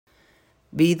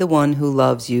Be the one who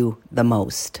loves you the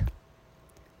most.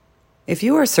 If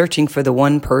you are searching for the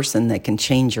one person that can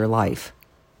change your life,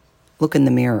 look in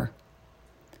the mirror.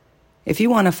 If you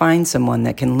want to find someone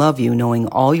that can love you knowing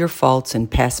all your faults and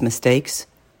past mistakes,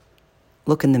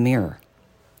 look in the mirror.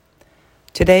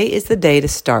 Today is the day to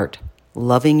start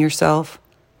loving yourself,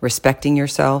 respecting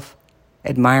yourself,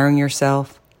 admiring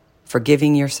yourself,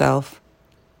 forgiving yourself,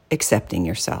 accepting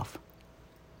yourself.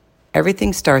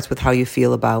 Everything starts with how you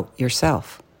feel about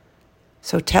yourself.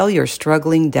 So tell your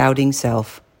struggling, doubting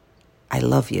self, I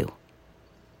love you,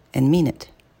 and mean it.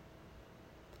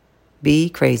 Be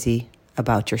crazy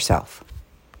about yourself.